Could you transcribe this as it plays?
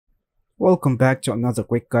Welcome back to another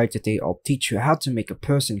quick guide. Today I'll teach you how to make a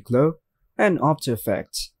person glow and After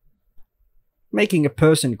Effects. Making a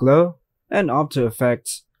person glow and After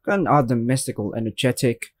Effects can add a mystical,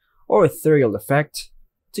 energetic, or ethereal effect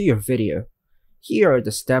to your video. Here are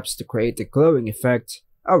the steps to create a glowing effect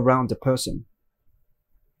around the person.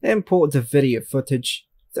 Import the video footage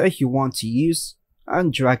that you want to use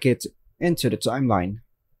and drag it into the timeline.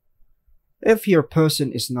 If your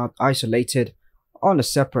person is not isolated on a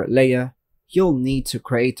separate layer, you'll need to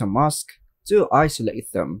create a mask to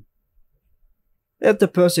isolate them. If the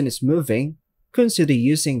person is moving, consider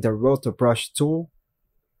using the rotor brush tool.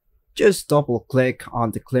 Just double click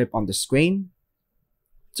on the clip on the screen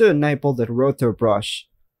to enable the rotor brush.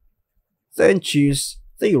 Then choose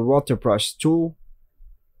the rotor brush tool.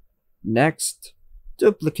 Next,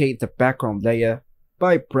 duplicate the background layer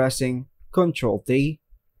by pressing Ctrl D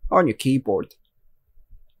on your keyboard.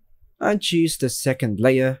 And choose the second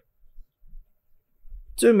layer.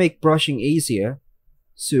 To make brushing easier,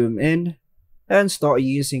 zoom in and start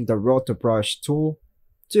using the rotor brush tool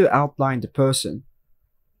to outline the person.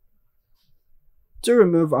 To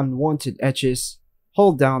remove unwanted edges,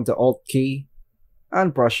 hold down the Alt key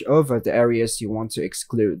and brush over the areas you want to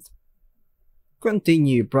exclude.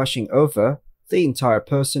 Continue brushing over the entire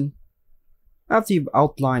person. After you've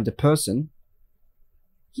outlined the person,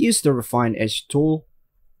 use the Refine Edge tool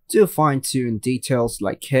to fine-tune details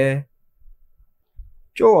like hair.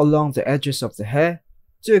 Draw along the edges of the hair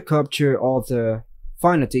to capture all the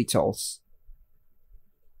finer details.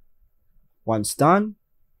 Once done,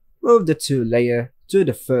 move the 2 layer to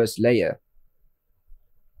the first layer.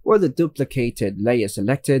 With the duplicated layer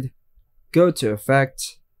selected, go to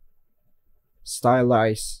Effect,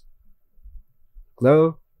 Stylize,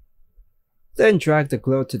 Glow, then drag the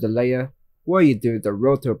glow to the layer where you do the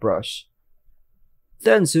rotor brush.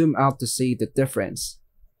 Then zoom out to see the difference.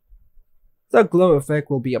 The glow effect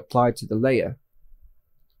will be applied to the layer.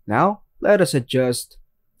 Now, let us adjust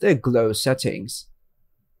the glow settings.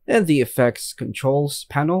 In the Effects Controls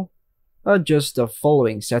panel, adjust the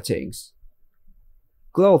following settings.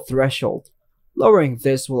 Glow Threshold. Lowering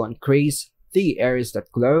this will increase the areas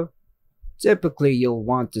that glow. Typically, you'll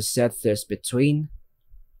want to set this between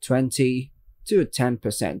 20 to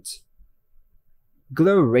 10%.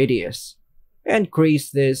 Glow Radius.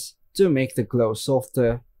 Increase this to make the glow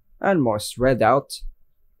softer and more spread out.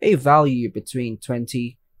 A value between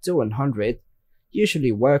 20 to 100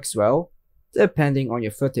 usually works well, depending on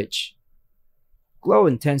your footage. Glow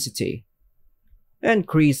Intensity.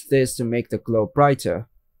 Increase this to make the glow brighter.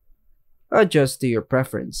 Adjust to your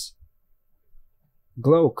preference.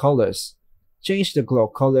 Glow Colors. Change the glow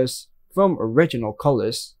colors from original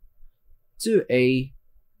colors to A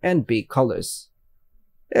and B colors.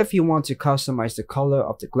 If you want to customize the color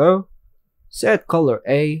of the glow, set color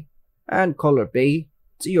A and color B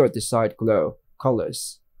to your desired glow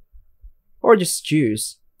colors. Or just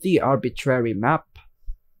choose the arbitrary map.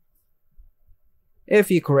 If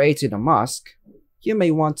you created a mask, you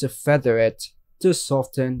may want to feather it to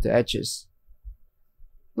soften the edges.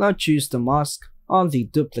 Now choose the mask on the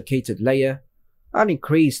duplicated layer and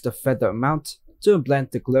increase the feather amount to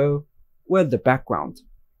blend the glow with the background.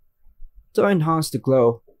 To enhance the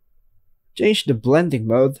glow, change the blending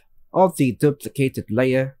mode of the duplicated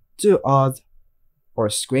layer to Odd or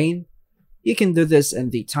Screen. You can do this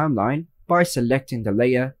in the timeline by selecting the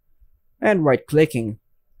layer and right-clicking,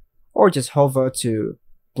 or just hover to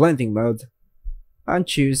Blending Mode and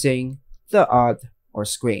choosing the Odd or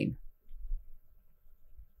Screen.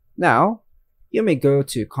 Now, you may go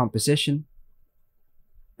to Composition,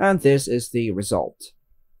 and this is the result.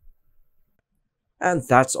 And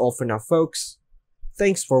that's all for now, folks.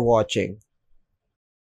 Thanks for watching.